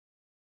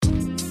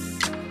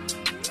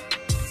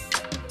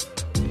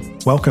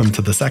Welcome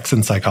to the Sex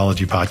and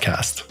Psychology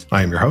Podcast.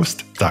 I am your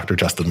host, Dr.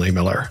 Justin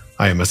Lehmiller.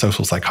 I am a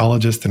social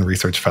psychologist and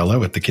research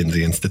fellow at the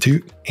Kinsey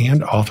Institute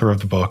and author of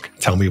the book,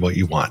 Tell Me What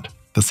You Want,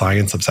 The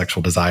Science of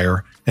Sexual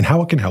Desire and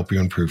How It Can Help You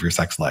Improve Your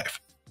Sex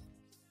Life.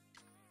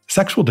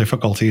 Sexual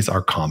difficulties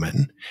are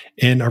common.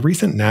 In a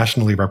recent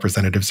nationally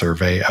representative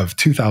survey of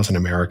 2,000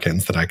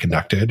 Americans that I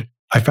conducted,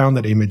 I found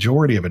that a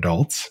majority of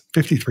adults,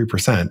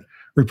 53%,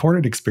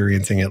 reported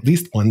experiencing at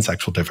least one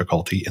sexual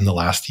difficulty in the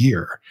last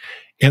year.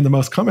 And the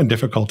most common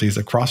difficulties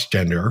across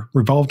gender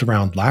revolved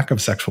around lack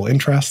of sexual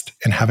interest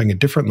and having a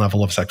different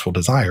level of sexual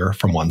desire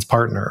from one's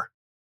partner.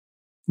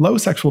 Low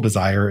sexual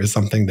desire is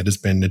something that has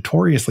been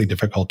notoriously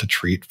difficult to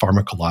treat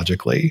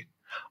pharmacologically.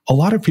 A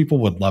lot of people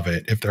would love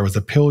it if there was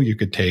a pill you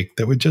could take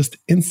that would just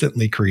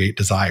instantly create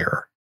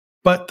desire.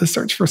 But the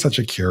search for such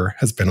a cure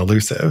has been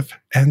elusive,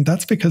 and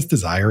that's because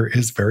desire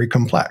is very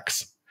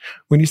complex.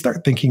 When you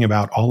start thinking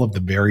about all of the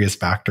various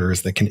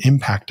factors that can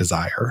impact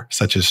desire,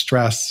 such as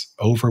stress,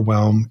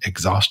 overwhelm,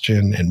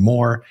 exhaustion, and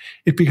more,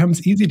 it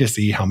becomes easy to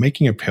see how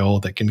making a pill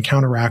that can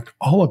counteract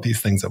all of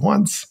these things at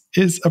once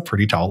is a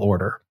pretty tall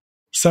order.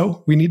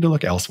 So we need to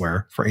look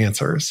elsewhere for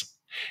answers.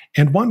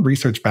 And one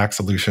research-backed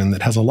solution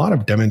that has a lot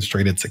of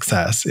demonstrated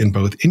success in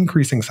both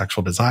increasing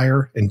sexual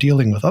desire and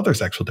dealing with other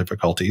sexual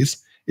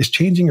difficulties is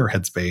changing your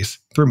headspace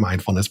through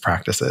mindfulness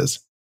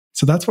practices.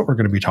 So that's what we're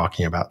going to be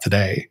talking about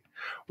today.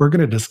 We're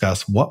going to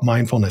discuss what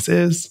mindfulness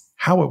is,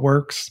 how it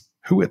works,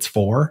 who it's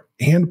for,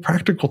 and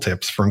practical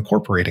tips for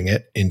incorporating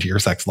it into your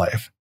sex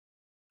life.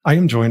 I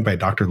am joined by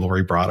Dr.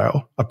 Lori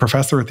Brotto, a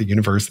professor at the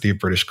University of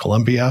British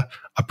Columbia,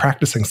 a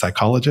practicing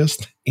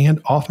psychologist, and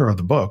author of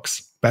the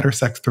books Better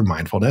Sex Through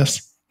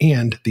Mindfulness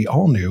and the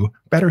all-new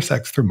Better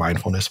Sex Through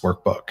Mindfulness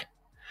workbook.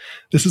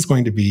 This is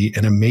going to be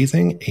an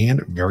amazing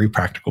and very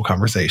practical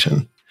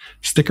conversation.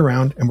 Stick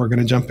around and we're going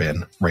to jump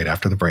in right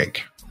after the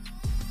break.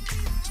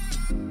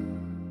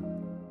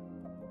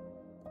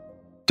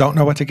 Don't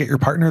know what to get your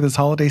partner this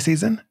holiday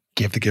season?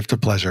 Give the gift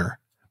of pleasure.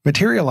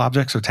 Material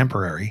objects are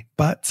temporary,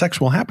 but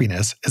sexual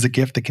happiness is a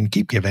gift that can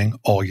keep giving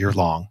all year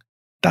long.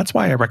 That's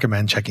why I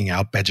recommend checking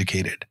out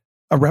Beducated,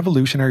 a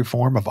revolutionary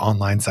form of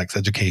online sex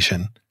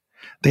education.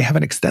 They have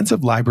an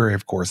extensive library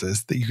of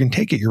courses that you can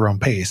take at your own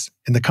pace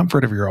in the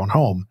comfort of your own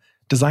home,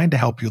 designed to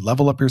help you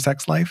level up your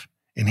sex life,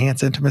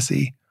 enhance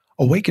intimacy,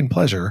 awaken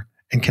pleasure,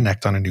 and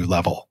connect on a new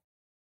level.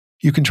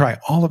 You can try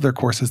all of their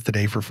courses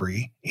today for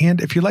free, and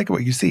if you like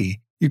what you see,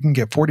 you can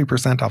get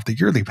 40% off the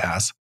yearly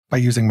pass by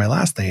using my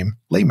last name,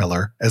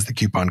 Lehmiller, as the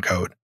coupon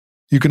code.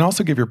 You can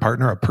also give your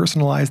partner a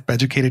personalized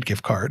Beducated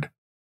gift card.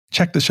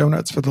 Check the show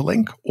notes for the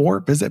link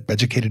or visit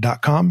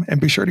beducated.com and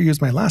be sure to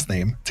use my last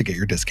name to get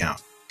your discount.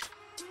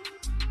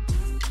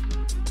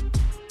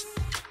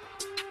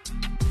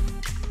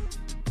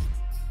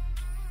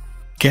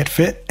 Get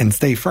fit and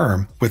stay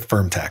firm with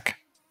FirmTech.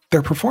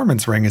 Their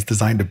performance ring is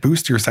designed to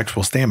boost your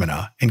sexual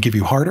stamina and give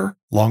you harder,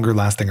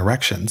 longer-lasting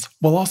erections,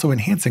 while also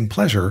enhancing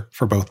pleasure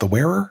for both the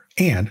wearer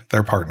and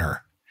their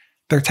partner.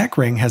 Their tech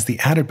ring has the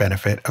added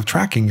benefit of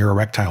tracking your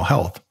erectile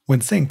health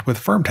when synced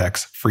with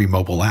FirmTech's free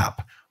mobile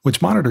app,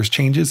 which monitors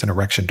changes in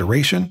erection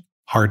duration,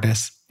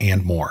 hardness,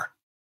 and more.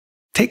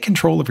 Take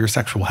control of your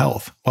sexual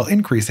health while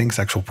increasing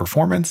sexual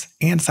performance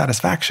and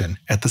satisfaction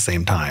at the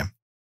same time.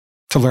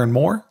 To learn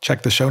more,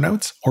 check the show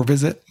notes or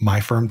visit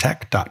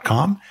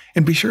myfirmtech.com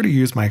and be sure to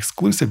use my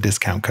exclusive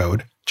discount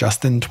code,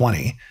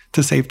 Justin20,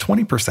 to save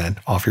 20%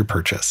 off your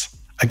purchase.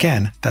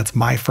 Again, that's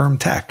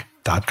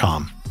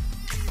myfirmtech.com.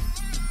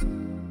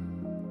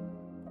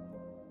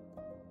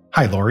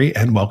 Hi, Lori,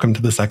 and welcome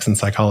to the Sex and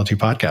Psychology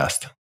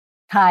Podcast.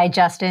 Hi,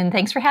 Justin.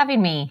 Thanks for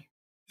having me.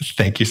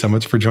 Thank you so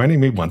much for joining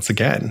me once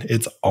again.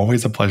 It's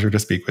always a pleasure to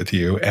speak with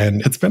you,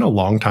 and it's been a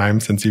long time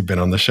since you've been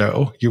on the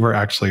show. You were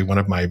actually one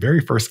of my very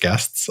first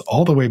guests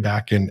all the way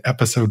back in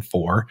episode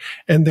 4,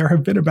 and there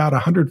have been about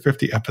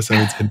 150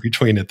 episodes in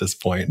between at this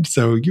point,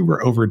 so you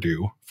were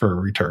overdue for a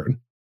return.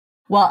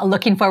 Well,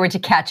 looking forward to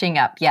catching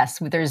up. Yes,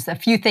 there's a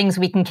few things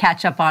we can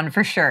catch up on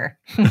for sure.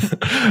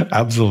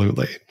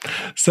 Absolutely.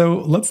 So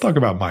let's talk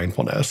about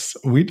mindfulness.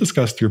 We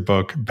discussed your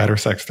book, Better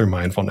Sex Through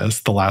Mindfulness,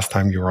 the last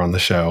time you were on the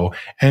show,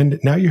 and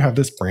now you have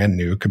this brand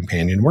new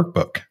companion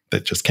workbook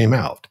that just came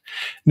out.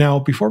 Now,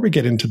 before we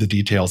get into the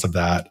details of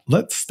that,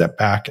 let's step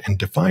back and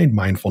define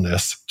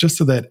mindfulness just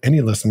so that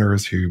any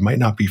listeners who might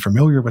not be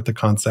familiar with the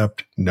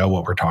concept know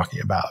what we're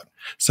talking about.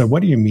 So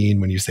what do you mean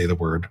when you say the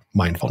word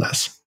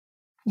mindfulness?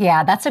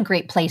 Yeah, that's a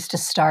great place to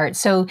start.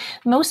 So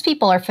most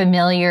people are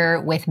familiar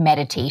with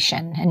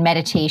meditation, and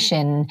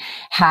meditation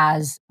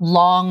has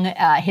long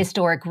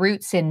historic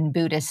roots in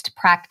Buddhist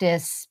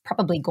practice,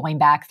 probably going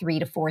back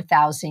 3,000 to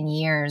 4,000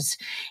 years.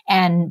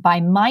 And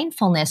by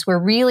mindfulness, we're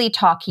really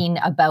talking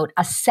about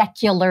a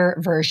secular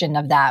version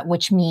of that,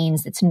 which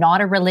means it's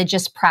not a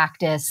religious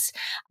practice.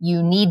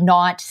 You need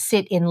not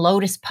sit in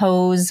lotus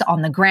pose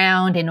on the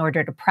ground in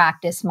order to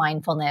practice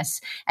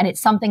mindfulness. And it's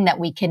something that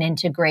we can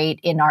integrate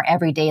in our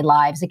everyday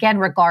lives. Again,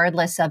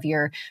 regardless of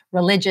your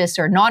religious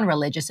or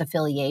non-religious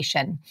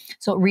affiliation.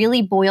 So it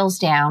really boils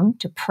down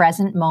to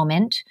present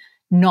moment,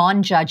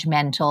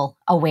 non-judgmental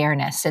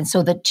awareness. And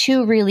so the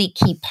two really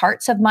key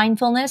parts of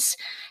mindfulness,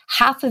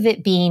 half of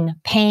it being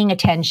paying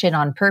attention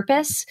on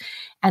purpose,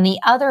 and the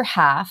other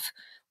half,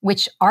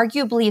 which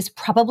arguably is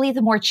probably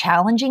the more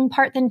challenging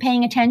part than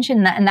paying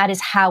attention, and that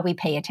is how we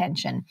pay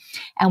attention.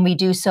 And we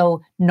do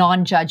so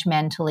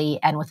non-judgmentally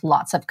and with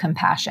lots of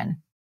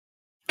compassion.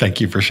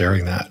 Thank you for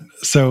sharing that.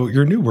 So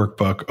your new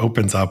workbook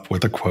opens up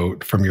with a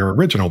quote from your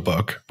original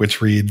book,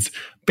 which reads,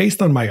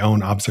 "Based on my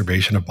own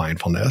observation of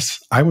mindfulness,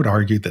 I would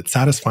argue that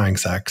satisfying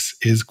sex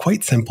is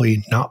quite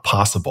simply not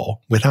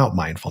possible without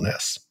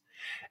mindfulness."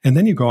 And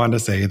then you go on to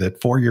say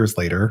that 4 years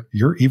later,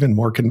 you're even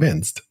more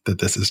convinced that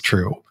this is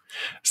true.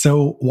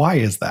 So why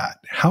is that?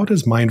 How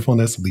does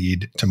mindfulness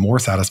lead to more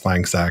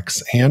satisfying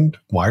sex? And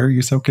why are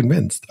you so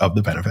convinced of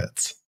the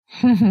benefits?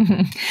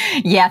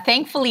 Yeah,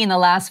 thankfully, in the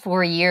last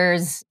 4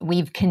 years,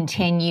 we've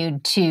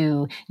continued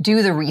to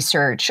do the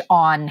research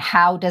on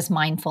how does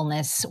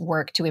mindfulness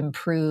work to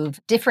improve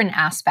different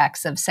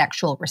aspects of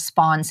sexual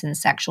response and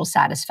sexual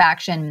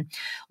satisfaction,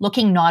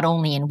 looking not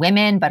only in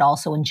women, but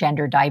also in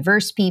gender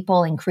diverse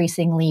people.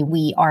 Increasingly,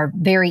 we are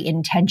very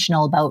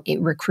intentional about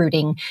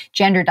recruiting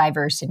gender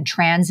diverse and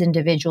trans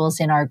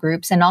individuals in our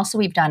groups. And also,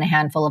 we've done a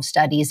handful of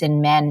studies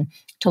in men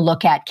to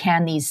look at,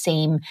 can these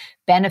same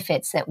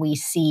benefits that we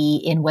see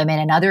in women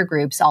and other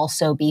groups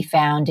also be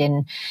found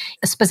in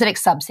specific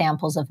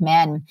subsamples of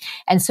men.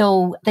 And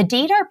so the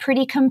data are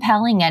pretty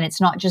compelling, and it's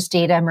not just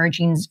data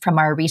emerging from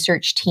our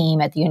research team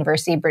at the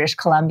University of British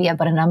Columbia,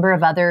 but a number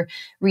of other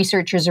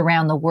researchers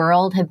around the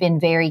world have been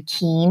very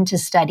keen to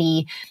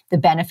study the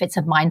benefits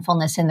of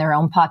mindfulness in their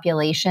own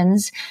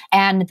populations.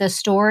 And the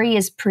story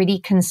is pretty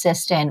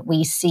consistent.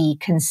 We see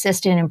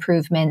consistent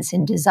improvements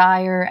in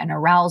desire and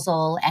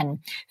arousal and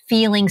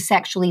feeling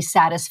sexually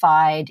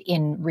satisfied,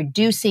 in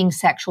reducing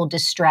sexual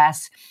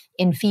distress,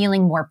 in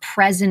feeling more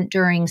present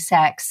during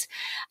sex,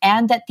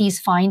 and that these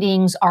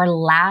findings are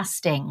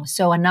lasting.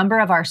 So a number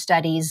of our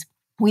studies,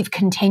 we've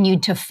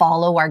continued to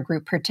follow our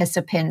group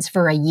participants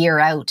for a year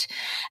out.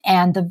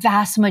 And the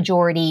vast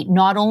majority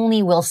not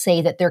only will say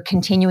that they're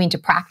continuing to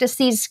practice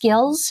these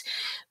skills,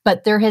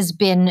 but there has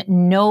been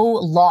no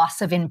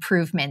loss of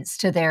improvements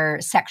to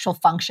their sexual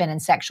function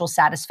and sexual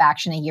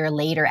satisfaction a year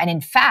later. And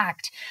in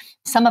fact,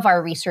 some of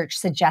our research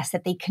suggests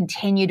that they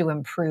continue to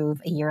improve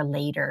a year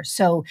later.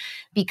 So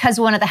because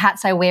one of the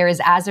hats I wear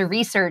is as a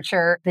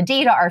researcher, the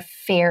data are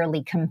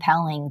fairly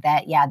compelling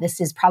that, yeah,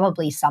 this is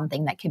probably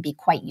something that could be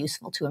quite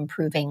useful to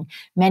improving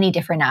many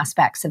different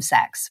aspects of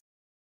sex.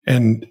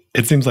 And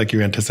it seems like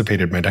you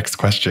anticipated my next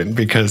question,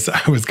 because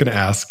I was going to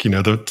ask,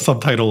 the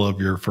subtitle of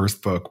your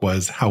first book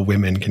was How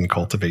Women Can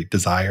Cultivate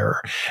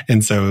Desire.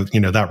 And so,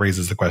 that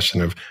raises the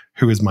question of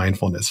who is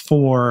mindfulness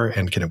for,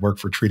 and can it work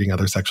for treating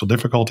other sexual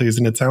difficulties?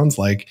 And it sounds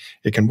like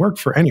it can work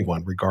for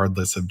anyone,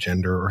 regardless of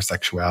gender or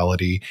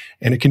sexuality.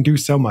 And it can do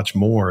so much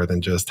more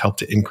than just help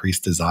to increase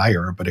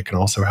desire, but it can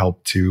also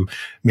help to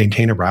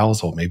maintain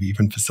arousal, maybe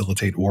even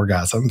facilitate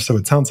orgasm. So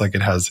it sounds like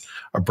it has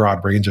a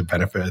broad range of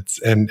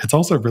benefits. And it's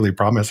also really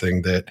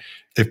promising that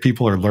if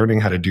people are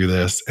learning how to do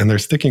this and they're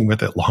sticking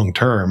with it long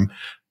term,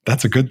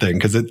 that's a good thing,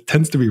 because it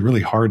tends to be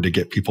really hard to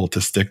get people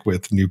to stick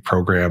with new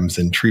programs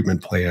and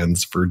treatment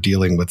plans for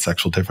dealing with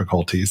sexual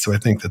difficulties. So I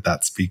think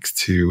that speaks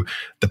to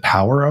the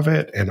power of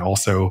it. And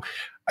also,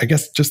 I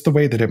guess, just the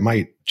way that it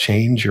might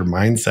change your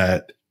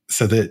mindset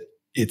so that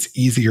it's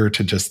easier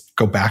to just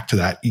go back to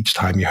that each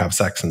time you have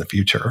sex in the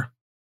future.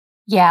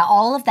 Yeah,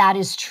 all of that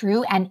is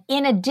true. And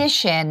in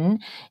addition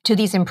to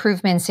these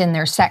improvements in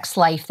their sex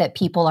life that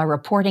people are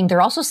reporting,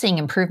 they're also seeing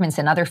improvements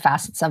in other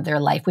facets of their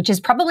life, which is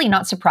probably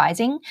not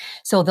surprising.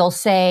 So they'll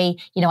say,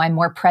 I'm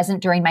more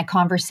present during my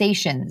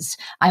conversations.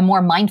 I'm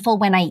more mindful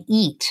when I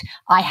eat.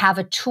 I have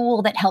a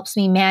tool that helps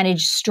me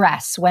manage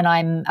stress when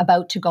I'm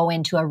about to go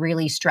into a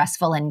really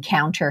stressful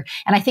encounter.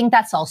 And I think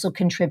that's also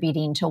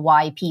contributing to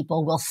why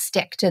people will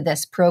stick to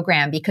this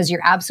program, because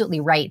you're absolutely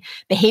right.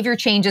 Behavior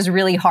change is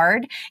really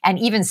hard. And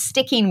even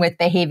sticking with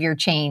behavior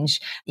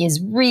change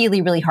is really,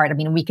 really hard. I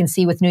mean, we can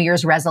see with New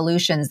Year's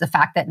resolutions, the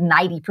fact that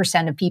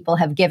 90% of people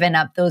have given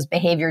up those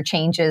behavior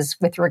changes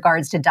with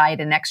regards to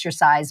diet and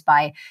exercise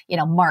by,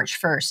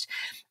 March 1st.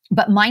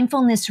 But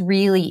mindfulness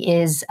really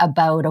is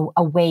about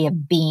a way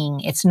of being.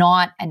 It's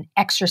not an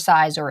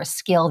exercise or a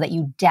skill that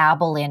you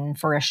dabble in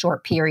for a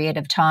short period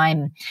of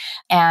time.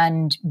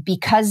 And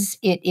because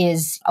it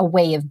is a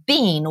way of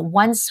being,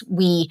 once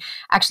we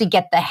actually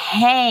get the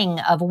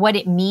hang of what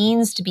it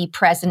means to be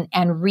present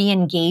and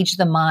re-engage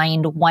the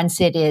mind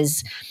once it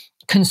is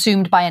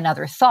consumed by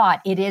another thought,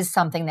 it is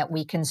something that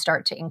we can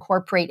start to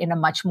incorporate in a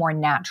much more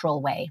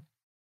natural way.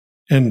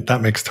 And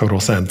that makes total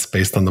sense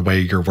based on the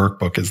way your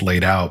workbook is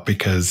laid out,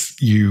 because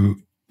you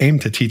aim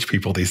to teach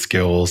people these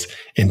skills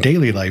in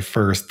daily life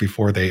first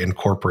before they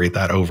incorporate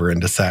that over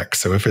into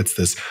sex. So if it's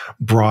this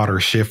broader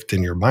shift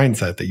in your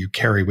mindset that you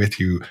carry with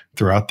you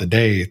throughout the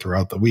day,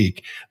 throughout the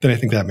week, then I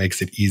think that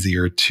makes it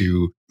easier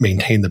to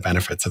maintain the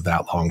benefits of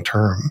that long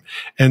term.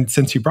 And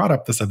since you brought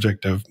up the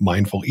subject of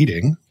mindful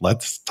eating,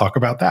 let's talk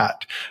about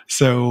that.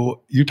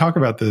 So you talk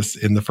about this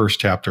in the first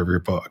chapter of your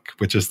book,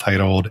 which is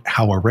titled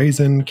How a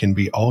Raisin Can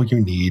Be All You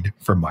Need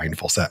for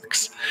Mindful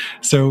Sex.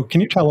 So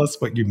can you tell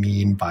us what you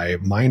mean by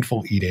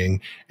mindful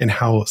eating and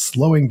how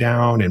slowing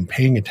down and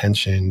paying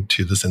attention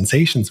to the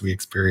sensations we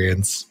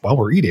experience while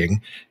we're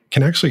eating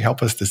can actually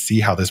help us to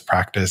see how this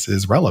practice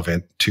is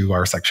relevant to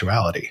our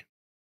sexuality?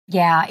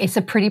 Yeah, it's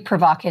a pretty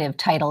provocative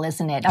title,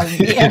 isn't it?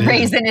 A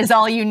raisin is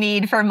all you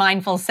need for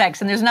mindful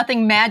sex. And there's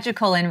nothing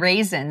magical in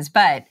raisins,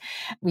 but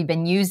we've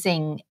been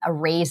using a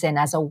raisin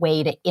as a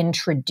way to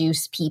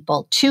introduce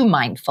people to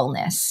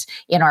mindfulness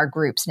in our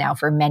groups now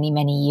for many,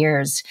 many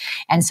years.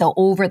 And so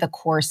over the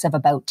course of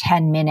about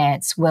 10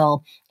 minutes,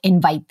 we'll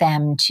invite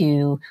them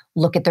to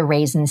look at the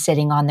raisin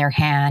sitting on their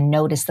hand,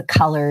 notice the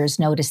colors,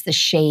 notice the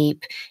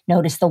shape,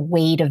 notice the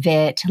weight of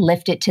it,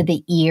 lift it to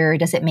the ear.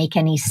 Does it make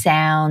any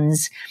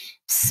sounds?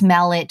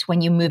 Smell it when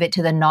you move it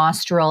to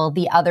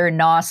the other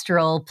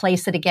nostril,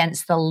 place it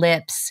against the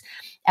lips,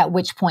 at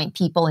which point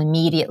people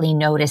immediately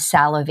notice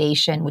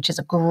salivation, which is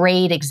a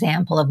great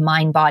example of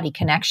mind-body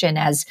connection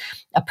as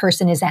a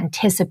person is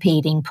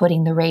anticipating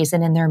putting the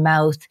raisin in their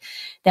mouth.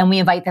 Then we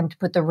invite them to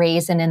put the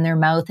raisin in their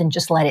mouth and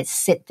just let it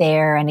sit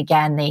there. And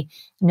again, they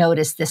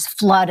notice this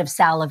flood of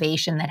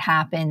salivation that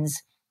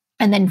happens.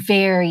 And then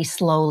very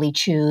slowly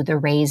chew the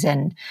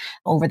raisin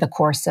over the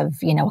course of,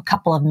 a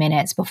couple of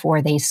minutes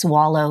before they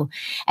swallow.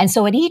 And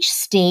so at each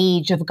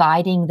stage of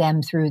guiding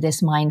them through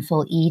this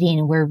mindful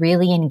eating, we're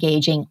really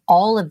engaging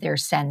all of their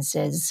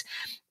senses.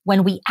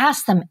 When we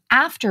ask them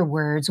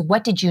afterwards,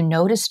 what did you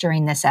notice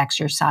during this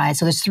exercise?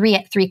 So there's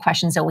three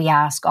questions that we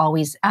ask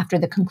always after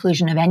the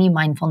conclusion of any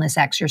mindfulness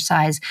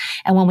exercise.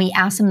 And when we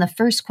ask them the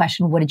first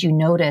question, what did you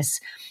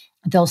notice?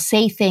 They'll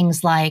say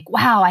things like,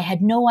 wow, I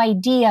had no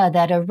idea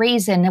that a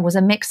raisin was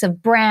a mix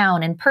of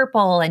brown and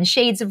purple and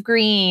shades of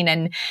green,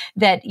 and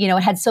that,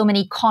 it had so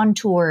many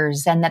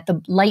contours, and that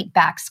the light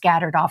back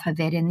scattered off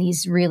of it in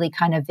these really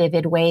kind of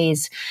vivid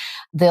ways.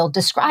 They'll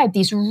describe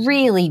these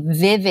really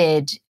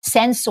vivid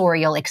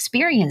sensorial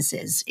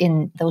experiences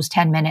in those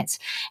 10 minutes.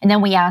 And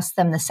then we ask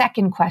them the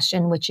second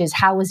question, which is,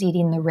 how was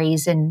eating the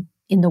raisin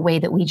in the way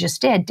that we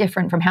just did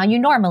different from how you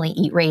normally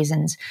eat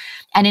raisins?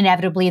 And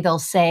inevitably they'll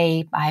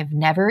say, I've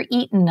never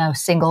eaten a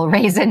single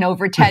raisin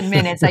over 10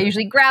 minutes. I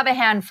usually grab a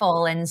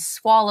handful and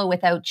swallow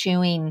without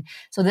chewing.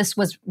 So this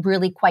was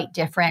really quite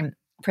different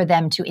for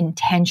them to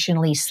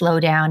intentionally slow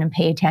down and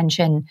pay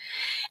attention.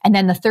 And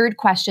then the third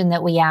question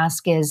that we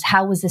ask is,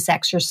 how was this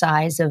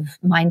exercise of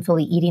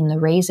mindfully eating the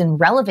raisin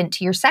relevant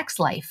to your sex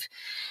life?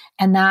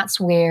 And that's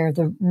where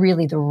the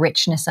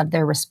richness of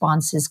their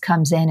responses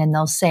comes in. And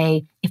they'll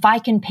say, if I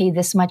can pay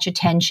this much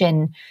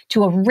attention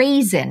to a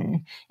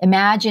raisin,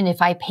 imagine if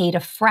I paid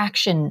a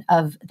fraction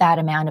of that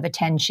amount of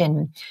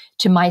attention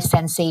to my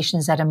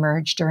sensations that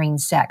emerge during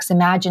sex.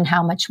 Imagine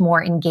how much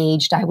more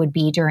engaged I would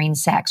be during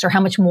sex, or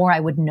how much more I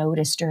would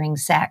notice during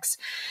sex.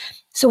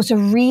 So it's a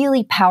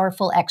really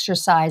powerful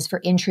exercise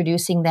for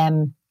introducing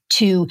them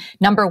to,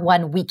 number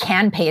one, we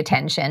can pay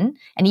attention.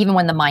 And even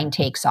when the mind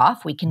takes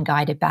off, we can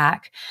guide it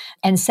back.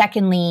 And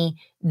secondly,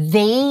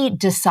 they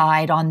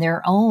decide on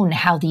their own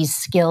how these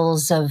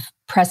skills of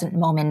present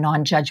moment,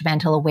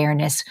 non-judgmental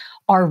awareness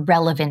are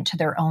relevant to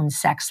their own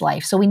sex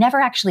life. So we never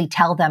actually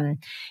tell them,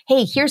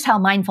 hey, here's how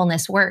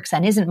mindfulness works.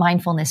 And isn't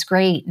mindfulness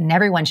great? And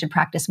everyone should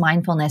practice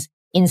mindfulness.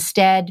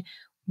 Instead,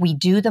 we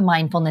do the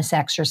mindfulness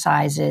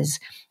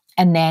exercises,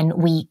 and then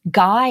we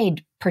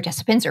guide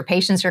participants or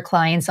patients or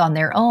clients on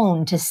their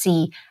own to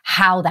see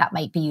how that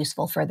might be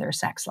useful for their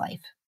sex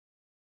life.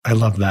 I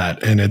love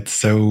that. And it's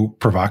so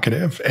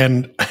provocative.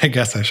 And I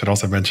guess I should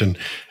also mention,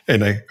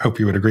 and I hope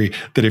you would agree,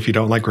 that if you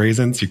don't like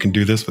raisins, you can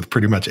do this with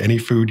pretty much any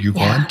food you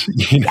want,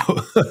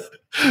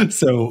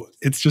 So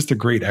it's just a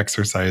great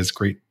exercise,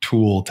 great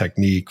tool,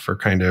 technique for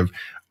kind of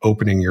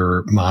opening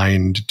your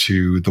mind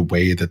to the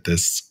way that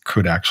this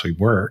could actually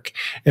work.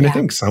 And I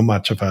think so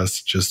much of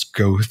us just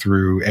go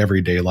through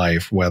everyday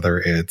life, whether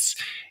it's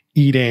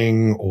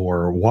eating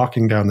or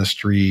walking down the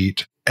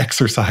street,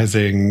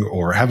 exercising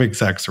or having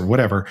sex or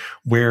whatever,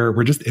 where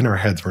we're just in our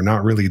heads. We're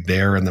not really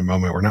there in the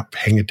moment. We're not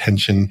paying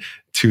attention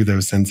to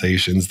those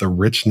sensations, the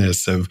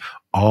richness of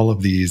all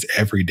of these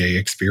everyday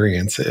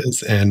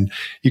experiences. And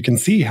you can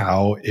see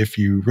how if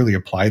you really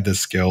applied this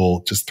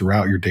skill just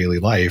throughout your daily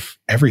life,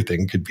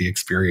 everything could be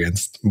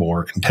experienced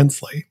more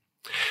intensely.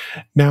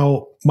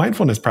 Now,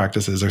 mindfulness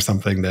practices are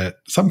something that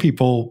some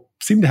people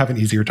seem to have an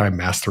easier time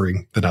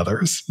mastering than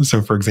others.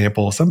 So, for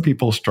example, some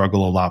people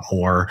struggle a lot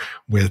more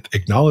with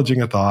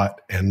acknowledging a thought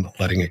and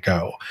letting it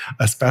go,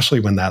 especially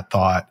when that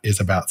thought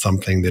is about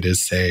something that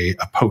is, say,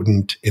 a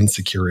potent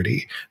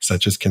insecurity,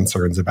 such as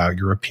concerns about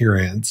your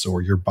appearance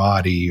or your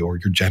body or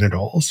your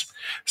genitals.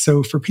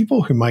 So for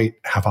people who might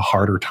have a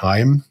harder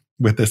time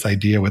with this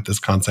idea, with this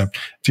concept,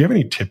 do you have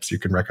any tips you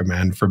can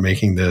recommend for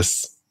making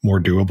this more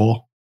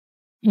doable?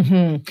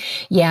 hmm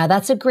Yeah,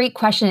 that's a great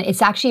question.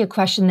 It's actually a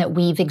question that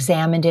we've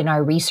examined in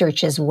our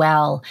research as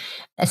well.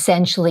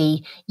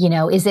 Essentially,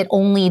 is it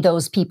only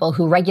those people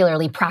who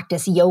regularly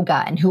practice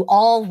yoga and who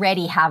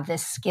already have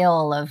this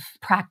skill of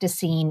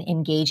practicing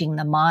engaging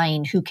the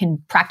mind who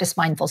can practice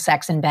mindful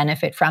sex and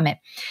benefit from it?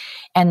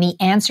 And the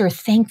answer,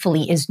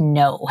 thankfully, is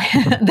no,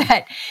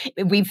 that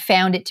we've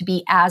found it to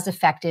be as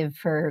effective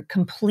for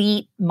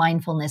complete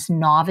mindfulness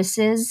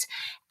novices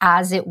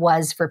as it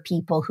was for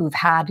people who've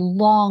had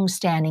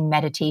long-standing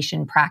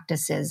meditation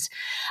practices.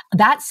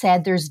 That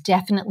said, there's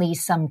definitely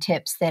some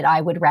tips that I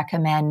would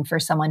recommend for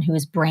someone who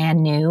is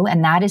brand new,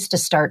 and that is to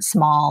start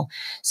small.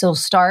 So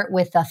start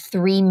with a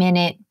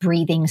 3-minute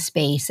breathing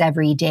space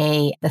every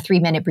day. The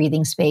 3-minute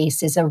breathing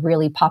space is a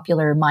really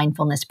popular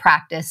mindfulness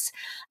practice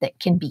that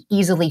can be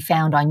easily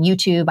found on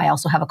YouTube. I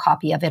also have a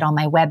copy of it on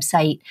my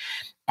website.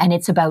 And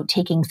it's about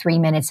taking 3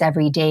 minutes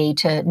every day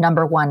to,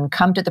 number one,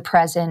 come to the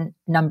present.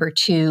 Number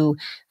two,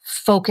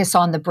 focus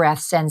on the breath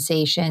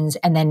sensations.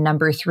 And then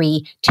number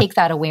three, take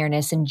that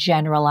awareness and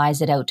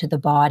generalize it out to the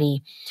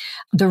body.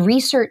 The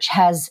research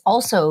has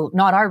also,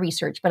 not our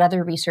research, but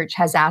other research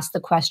has asked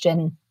the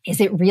question, is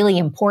it really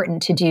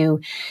important to do,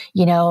 a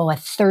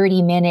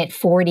 30-minute,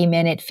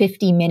 40-minute,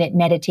 50-minute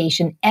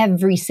meditation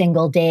every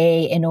single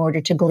day in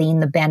order to glean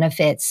the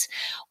benefits?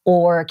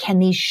 Or can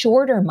these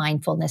shorter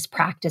mindfulness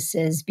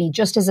practices be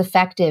just as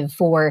effective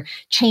for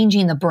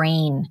changing the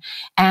brain?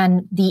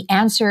 And the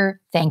answer,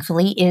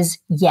 thankfully, is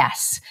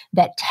yes,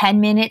 that 10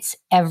 minutes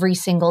every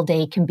single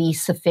day can be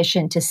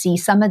sufficient to see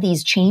some of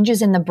these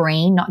changes in the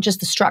brain, not just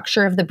the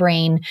structure of the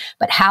brain,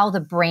 but how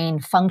the brain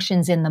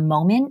functions in the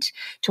moment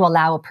to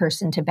allow a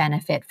person to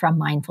benefit from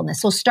mindfulness.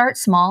 So start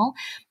small.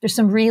 There's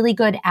some really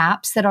good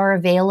apps that are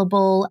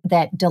available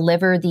that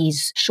deliver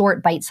these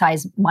short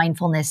bite-sized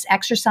mindfulness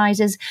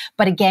exercises.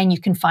 But again, you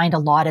can find a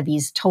lot of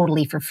these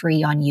totally for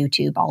free on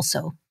YouTube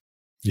also.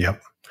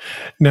 Yep.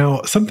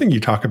 Now, something you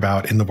talk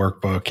about in the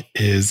workbook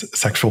is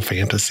sexual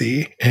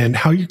fantasy and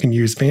how you can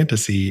use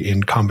fantasy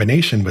in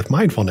combination with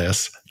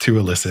mindfulness to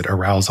elicit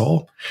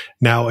arousal.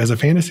 Now, as a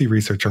fantasy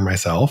researcher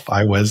myself,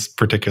 I was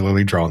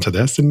particularly drawn to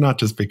this, and not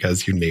just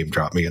because you name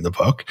drop me in the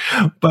book,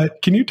 but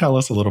can you tell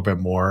us a little bit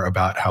more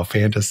about how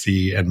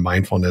fantasy and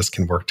mindfulness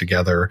can work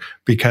together?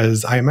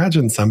 Because I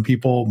imagine some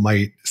people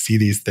might see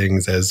these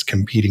things as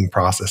competing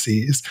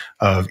processes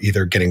of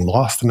either getting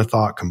lost in a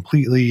thought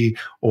completely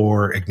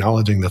or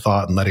acknowledging the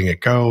thought and letting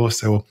it go.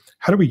 So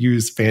how do we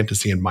use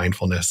fantasy and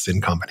mindfulness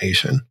in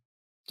combination?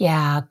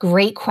 Yeah,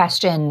 great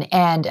question.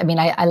 And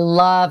I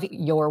love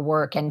your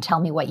work, and tell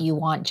me what you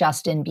want,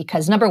 Justin,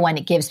 because number one,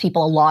 it gives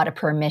people a lot of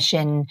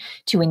permission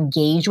to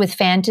engage with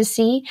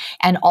fantasy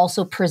and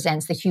also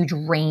presents the huge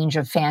range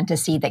of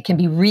fantasy that can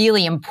be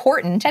really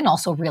important and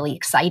also really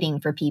exciting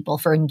for people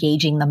for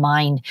engaging the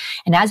mind.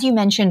 And as you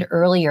mentioned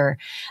earlier,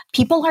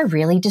 people are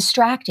really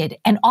distracted,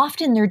 and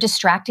often they're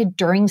distracted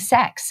during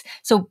sex.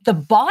 So the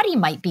body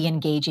might be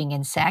engaging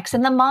in sex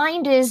and the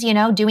mind is,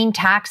 doing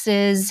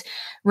taxes,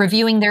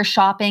 reviewing their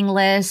shopping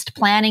list,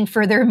 planning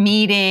for their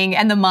meeting,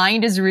 and the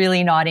mind is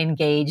really not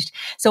engaged.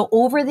 So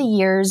over the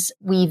years,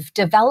 we've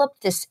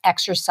developed this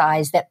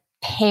exercise that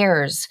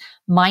pairs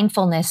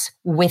mindfulness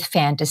with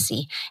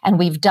fantasy. And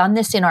we've done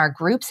this in our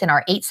groups, in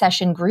our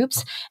 8-session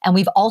groups. And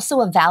we've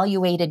also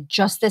evaluated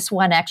just this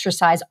one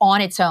exercise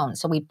on its own.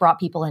 So we brought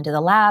people into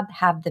the lab,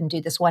 have them do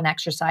this one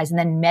exercise, and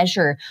then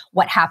measure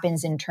what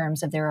happens in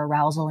terms of their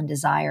arousal and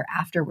desire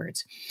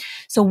afterwards.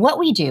 So what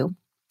we do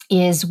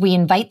is we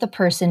invite the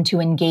person to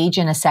engage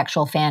in a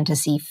sexual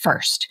fantasy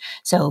first.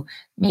 So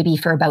maybe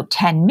for about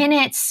 10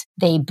 minutes,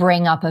 they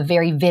bring up a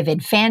very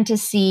vivid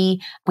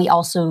fantasy. We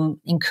also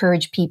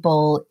encourage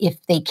people,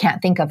 if they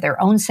can't think of their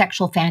own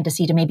sexual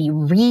fantasy, to maybe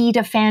read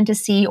a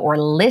fantasy or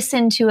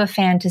listen to a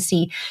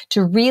fantasy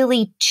to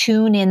really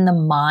tune in the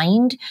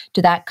mind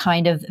to that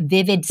kind of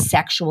vivid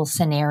sexual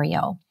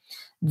scenario.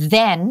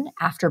 Then,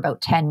 after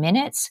about 10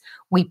 minutes,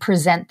 we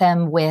present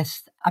them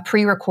with a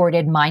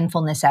pre-recorded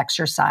mindfulness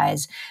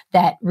exercise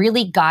that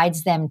really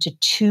guides them to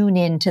tune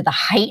into the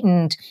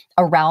heightened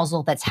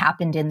arousal that's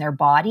happened in their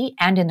body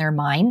and in their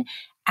mind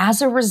as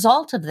a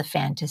result of the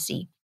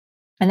fantasy.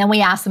 And then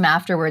we ask them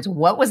afterwards,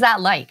 what was that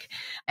like?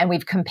 And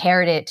we've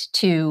compared it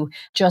to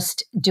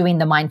just doing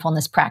the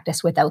mindfulness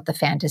practice without the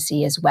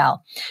fantasy as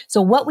well.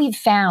 So what we've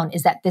found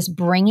is that this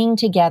bringing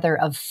together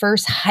of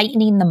first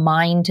heightening the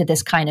mind to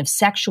this kind of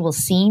sexual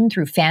scene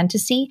through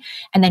fantasy,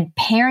 and then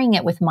pairing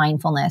it with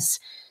mindfulness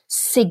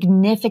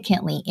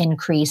significantly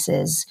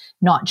increases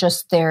not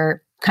just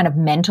their kind of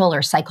mental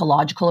or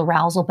psychological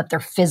arousal, but their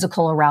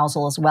physical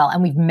arousal as well.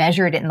 And we've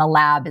measured it in the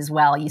lab as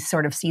well. You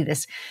sort of see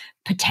this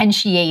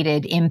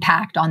potentiated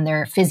impact on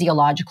their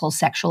physiological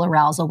sexual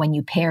arousal when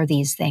you pair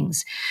these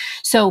things.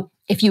 So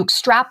if you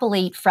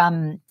extrapolate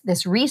from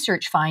this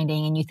research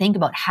finding and you think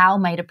about how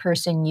might a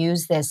person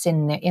use this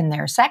in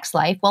their sex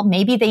life, well,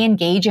 maybe they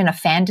engage in a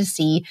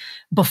fantasy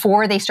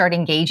before they start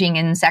engaging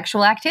in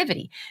sexual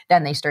activity.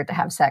 Then they start to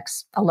have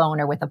sex alone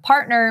or with a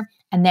partner.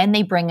 And then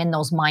they bring in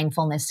those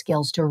mindfulness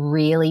skills to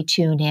really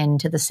tune in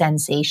to the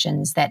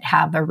sensations that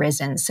have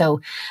arisen.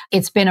 So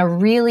it's been a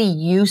really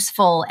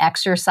useful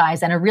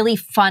exercise and a really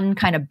fun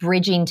kind of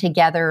bridging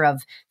together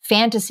of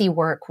fantasy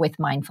work with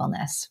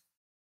mindfulness.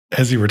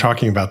 As you were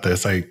talking about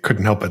this, I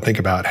couldn't help but think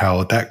about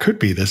how that could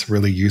be this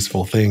really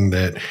useful thing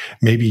that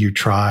maybe you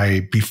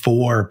try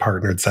before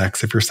partnered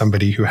sex if you're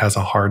somebody who has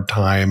a hard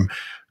time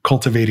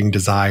cultivating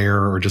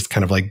desire or just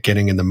kind of like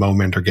getting in the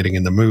moment or getting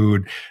in the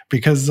mood.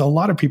 Because a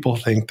lot of people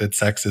think that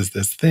sex is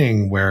this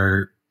thing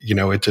where,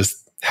 it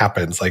just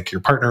happens. Like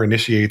your partner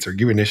initiates or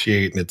you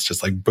initiate and it's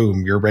just like,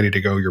 boom, you're ready to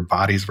go. Your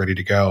body's ready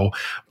to go.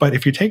 But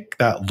if you take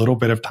that little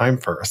bit of time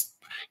first,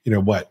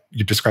 what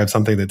you describe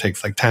something that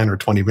takes like 10 or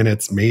 20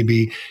 minutes,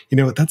 maybe,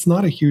 that's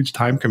not a huge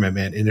time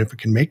commitment. And if it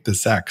can make the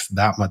sex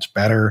that much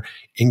better,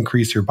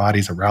 increase your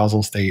body's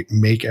arousal state,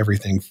 make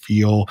everything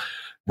feel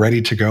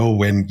ready to go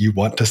when you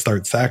want to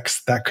start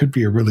sex, that could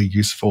be a really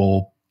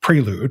useful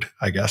prelude,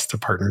 I guess, to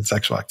partnered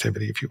sexual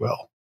activity, if you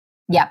will.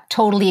 Yeah,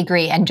 totally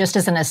agree. And just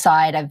as an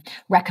aside, I've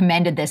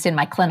recommended this in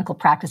my clinical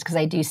practice because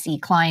I do see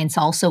clients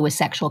also with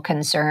sexual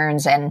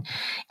concerns and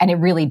it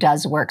really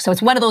does work. So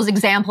it's one of those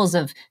examples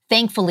of,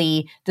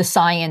 thankfully, the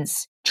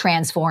science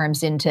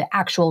transforms into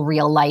actual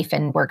real life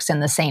and works in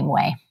the same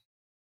way.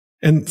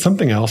 And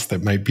something else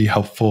that might be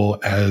helpful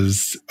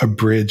as a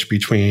bridge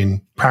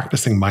between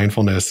practicing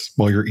mindfulness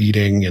while you're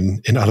eating and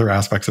in other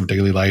aspects of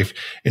daily life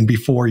and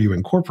before you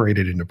incorporate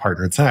it into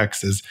partnered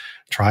sex is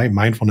try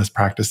mindfulness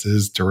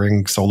practices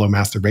during solo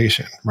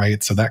masturbation,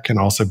 right? So that can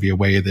also be a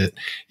way that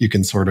you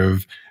can sort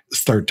of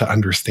start to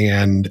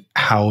understand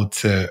how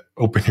to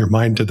open your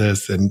mind to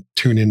this and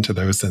tune into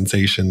those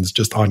sensations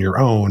just on your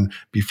own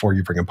before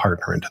you bring a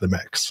partner into the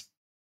mix.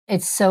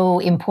 It's so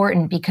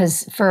important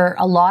because for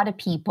a lot of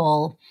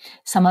people,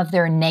 some of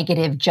their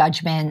negative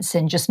judgments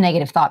and just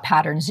negative thought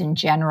patterns in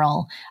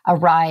general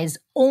arise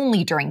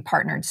only during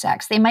partnered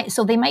sex. They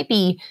might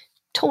be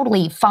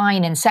totally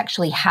fine and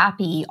sexually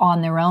happy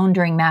on their own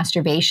during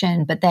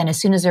masturbation, but then as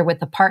soon as they're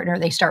with the partner,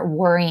 they start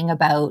worrying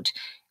about,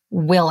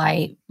 will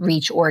I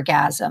reach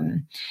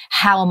orgasm?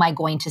 How am I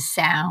going to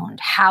sound?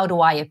 How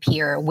do I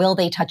appear? Will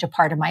they touch a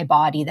part of my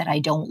body that I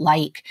don't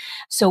like?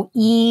 So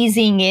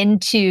easing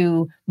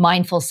into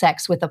mindful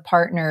sex with a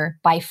partner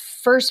by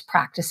first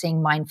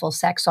practicing mindful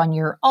sex on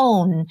your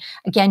own,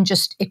 again,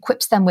 just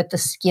equips them with the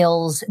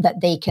skills that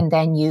they can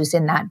then use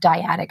in that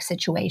dyadic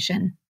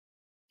situation.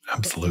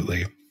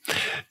 Absolutely.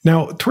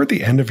 Now, toward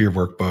the end of your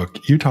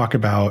workbook, you talk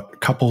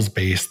about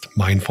couples-based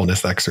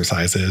mindfulness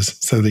exercises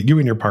so that you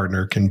and your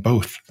partner can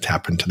both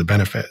tap into the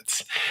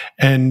benefits.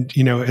 And,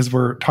 as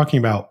we're talking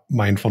about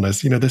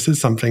mindfulness, this is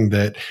something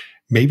that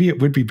maybe it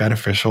would be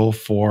beneficial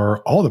for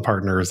all the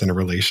partners in a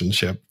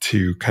relationship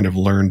to kind of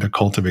learn to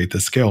cultivate the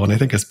skill. And I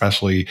think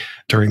especially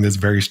during this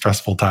very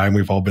stressful time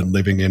we've all been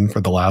living in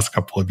for the last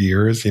couple of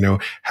years,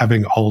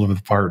 having all of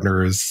the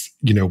partners,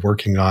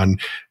 working on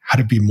how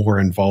to be more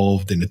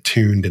involved and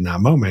attuned in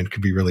that moment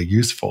could be really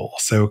useful.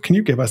 So can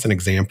you give us an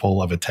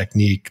example of a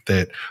technique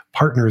that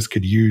partners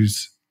could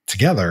use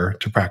together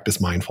to practice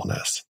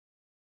mindfulness?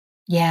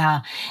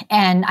 Yeah.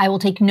 And I will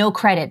take no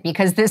credit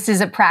because this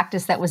is a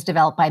practice that was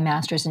developed by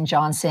Masters and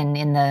Johnson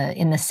in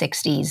the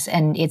 60s.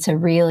 And it's a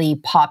really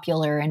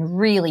popular and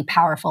really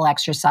powerful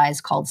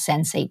exercise called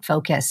sensate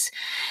focus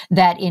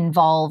that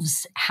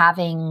involves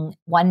having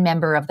one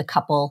member of the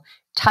couple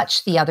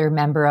touch the other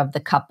member of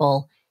the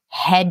couple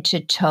head to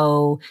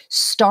toe,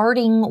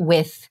 starting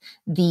with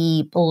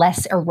the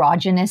less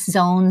erogenous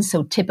zones.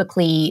 So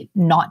typically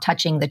not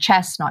touching the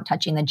chest, not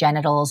touching the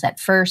genitals at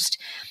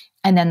first.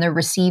 And then the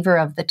receiver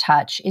of the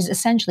touch is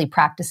essentially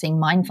practicing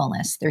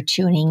mindfulness. They're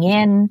tuning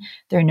in,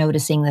 they're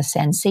noticing the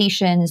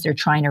sensations, they're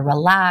trying to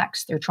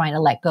relax, they're trying to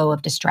let go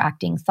of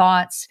distracting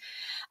thoughts.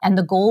 And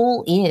the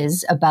goal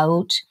is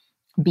about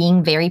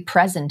being very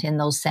present in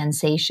those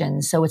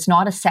sensations. So it's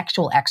not a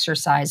sexual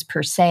exercise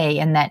per se,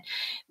 and that,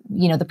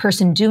 the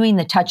person doing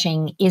the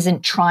touching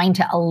isn't trying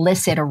to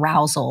elicit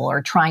arousal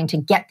or trying to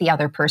get the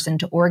other person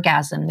to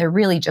orgasm. They're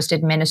really just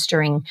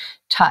administering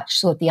touch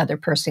so that the other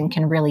person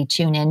can really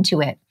tune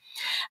into it.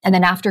 And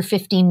then after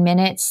 15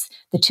 minutes,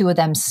 the two of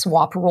them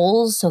swap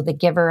roles. So the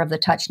giver of the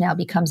touch now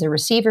becomes the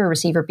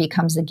receiver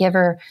becomes the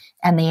giver,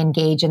 and they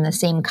engage in the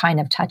same kind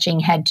of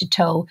touching head to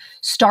toe,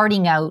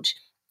 starting out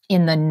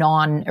in the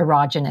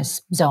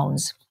non-erogenous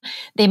zones.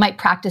 They might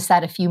practice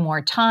that a few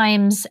more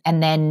times,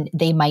 and then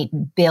they might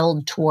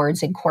build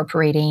towards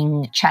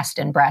incorporating chest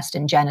and breast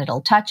and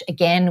genital touch,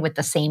 again with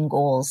the same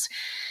goals.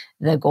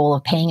 the goal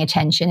of paying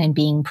attention and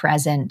being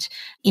present.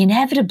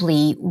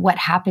 Inevitably, what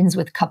happens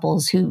with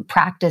couples who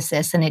practice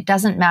this, and it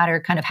doesn't matter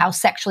kind of how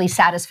sexually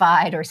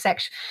satisfied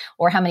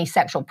or how many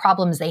sexual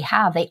problems they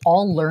have, they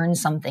all learn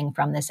something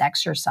from this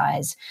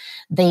exercise.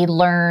 They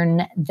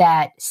learn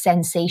that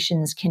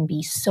sensations can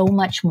be so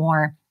much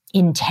more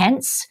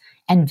intense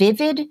and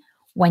vivid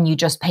when you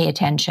just pay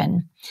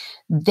attention.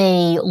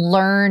 They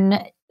learn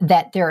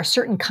that there are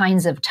certain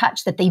kinds of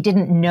touch that they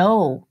didn't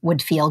know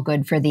would feel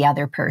good for the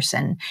other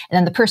person. And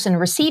then the person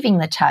receiving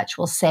the touch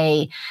will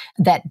say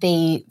that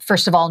they,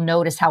 first of all,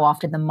 notice how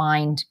often the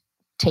mind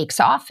takes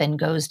off and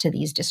goes to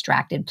these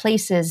distracted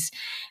places,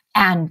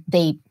 and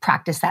they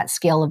practice that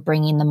skill of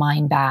bringing the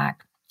mind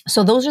back.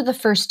 So those are the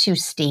first two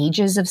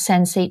stages of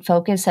sensate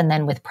focus. And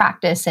then with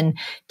practice, and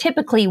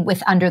typically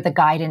with under the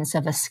guidance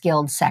of a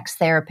skilled sex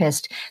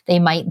therapist, they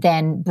might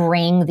then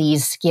bring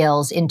these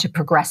skills into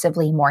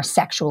progressively more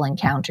sexual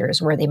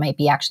encounters where they might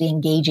be actually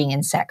engaging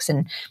in sex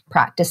and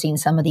practicing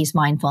some of these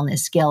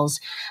mindfulness skills.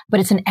 But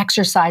it's an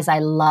exercise I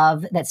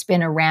love that's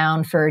been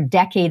around for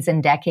decades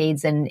and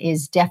decades and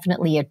is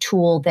definitely a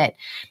tool that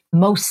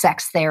most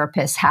sex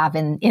therapists have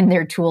in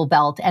their tool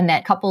belt and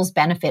that couples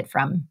benefit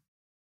from.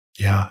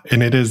 Yeah,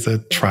 and it is a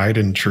tried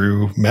and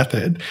true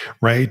method,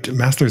 right?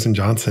 Masters and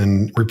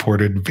Johnson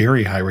reported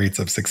very high rates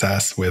of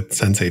success with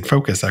sensate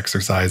focus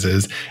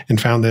exercises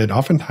and found that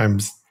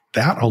oftentimes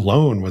that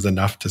alone was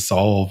enough to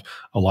solve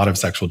a lot of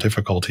sexual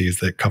difficulties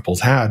that couples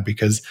had,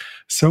 because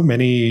so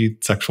many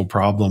sexual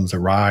problems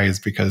arise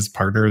because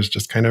partners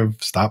just kind of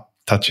stop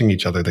touching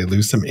each other. They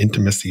lose some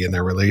intimacy in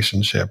their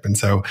relationship. And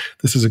so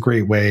this is a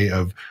great way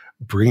of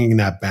bringing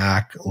that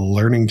back,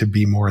 learning to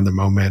be more in the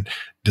moment,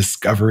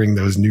 discovering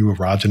those new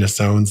erogenous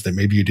zones that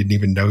maybe you didn't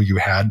even know you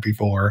had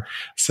before.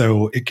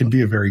 So it can be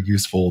a very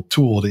useful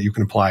tool that you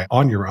can apply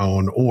on your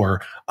own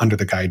or under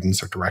the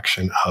guidance or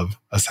direction of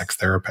a sex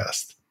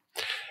therapist.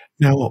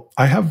 Now,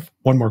 I have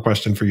one more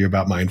question for you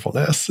about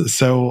mindfulness.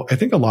 So I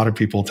think a lot of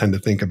people tend to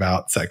think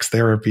about sex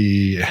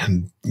therapy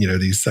and,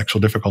 these sexual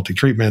difficulty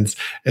treatments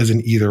as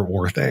an either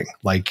or thing.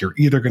 Like you're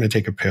either going to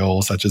take a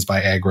pill such as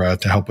Viagra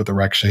to help with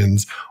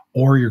erections,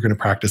 or you're going to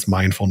practice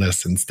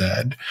mindfulness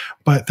instead.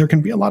 But there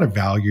can be a lot of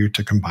value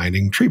to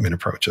combining treatment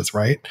approaches,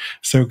 right?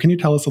 So can you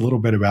tell us a little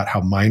bit about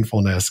how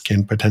mindfulness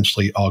can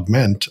potentially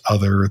augment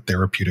other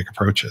therapeutic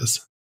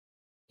approaches?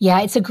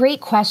 Yeah, it's a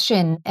great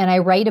question. And I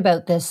write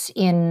about this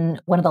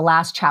in one of the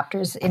last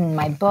chapters in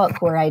my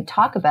book where I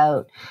talk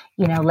about,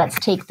 let's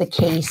take the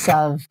case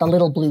of the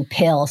little blue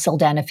pill,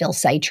 sildenafil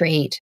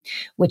citrate,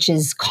 which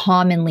is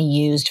commonly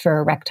used for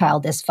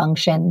erectile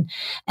dysfunction.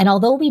 And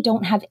although we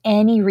don't have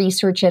any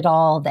research at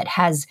all that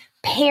has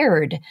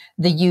paired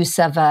the use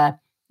of a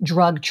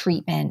drug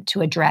treatment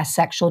to address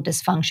sexual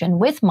dysfunction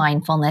with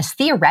mindfulness,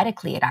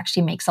 theoretically, it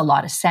actually makes a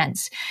lot of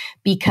sense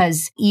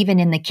because even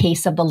in the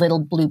case of the little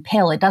blue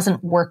pill, it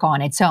doesn't work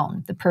on its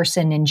own. The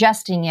person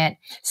ingesting it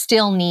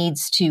still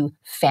needs to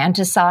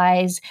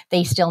fantasize.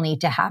 They still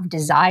need to have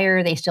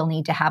desire. They still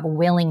need to have a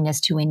willingness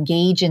to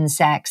engage in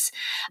sex.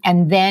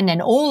 And then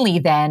and only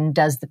then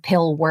does the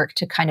pill work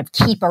to kind of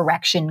keep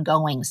erection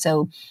going.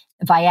 So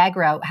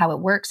Viagra, how it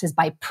works is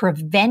by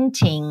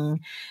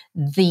preventing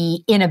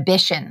the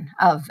inhibition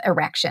of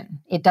erection.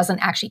 It doesn't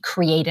actually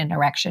create an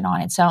erection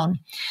on its own.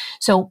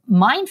 So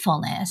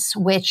mindfulness,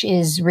 which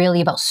is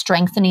really about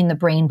strengthening the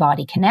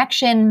brain-body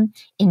connection,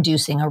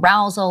 inducing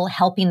arousal,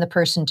 helping the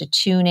person to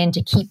tune in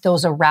to keep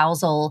those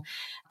arousal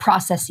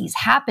processes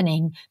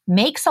happening,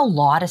 makes a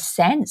lot of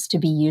sense to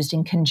be used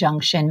in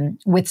conjunction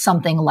with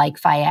something like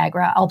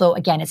Viagra. Although,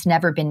 again, it's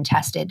never been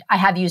tested. I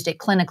have used it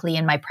clinically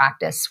in my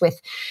practice with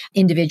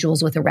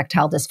individuals with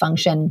erectile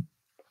dysfunction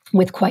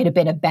with quite a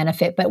bit of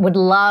benefit, but would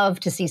love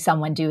to see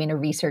someone doing a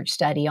research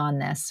study on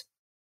this.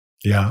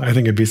 Yeah, I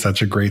think it'd be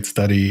such a great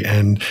study.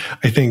 And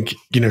I think,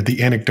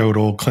 the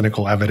anecdotal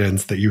clinical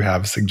evidence that you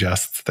have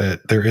suggests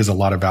that there is a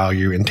lot of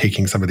value in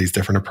taking some of these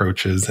different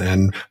approaches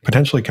and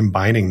potentially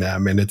combining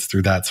them. And it's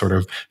through that sort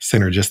of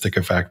synergistic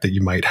effect that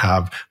you might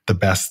have the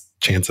best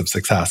chance of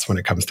success when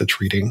it comes to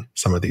treating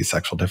some of these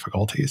sexual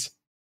difficulties.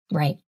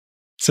 Right.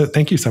 So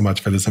thank you so much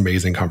for this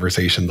amazing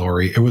conversation,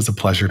 Lori. It was a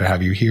pleasure to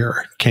have you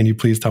here. Can you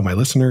please tell my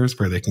listeners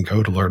where they can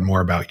go to learn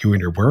more about you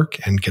and your work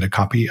and get a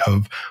copy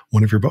of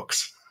one of your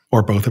books?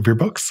 Or both of your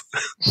books?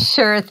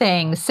 Sure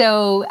thing.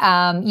 So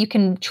you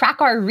can track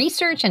our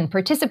research and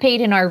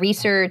participate in our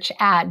research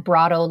at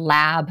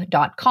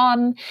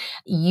braddolab.com.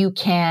 You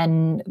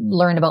can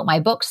learn about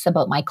my books,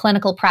 about my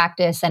clinical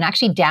practice, and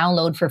actually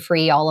download for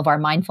free all of our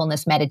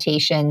mindfulness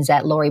meditations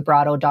at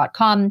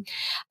loribrotto.com.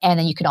 And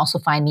then you can also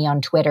find me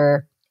on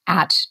Twitter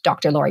at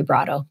Dr. Lori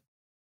Brotto.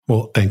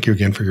 Well, thank you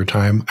again for your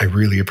time. I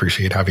really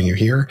appreciate having you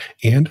here.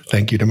 And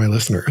thank you to my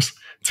listeners.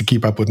 To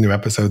keep up with new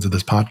episodes of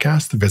this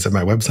podcast, visit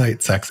my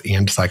website, Sex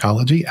and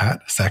Psychology,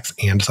 at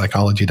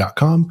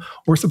sexandpsychology.com,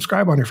 or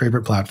subscribe on your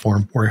favorite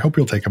platform, where I hope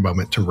you'll take a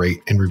moment to rate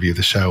and review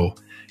the show.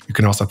 You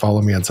can also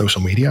follow me on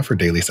social media for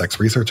daily sex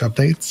research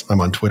updates. I'm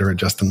on Twitter at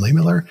Justin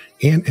Lehmiller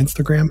and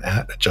Instagram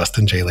at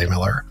Justin J.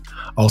 Lehmiller.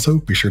 Also,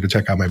 be sure to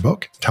check out my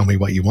book, Tell Me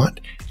What You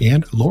Want,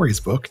 and Lori's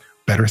book,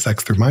 Better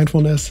Sex Through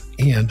Mindfulness,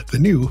 and the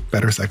new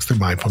Better Sex Through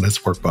Mindfulness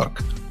workbook.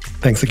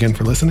 Thanks again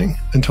for listening.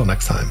 Until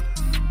next time.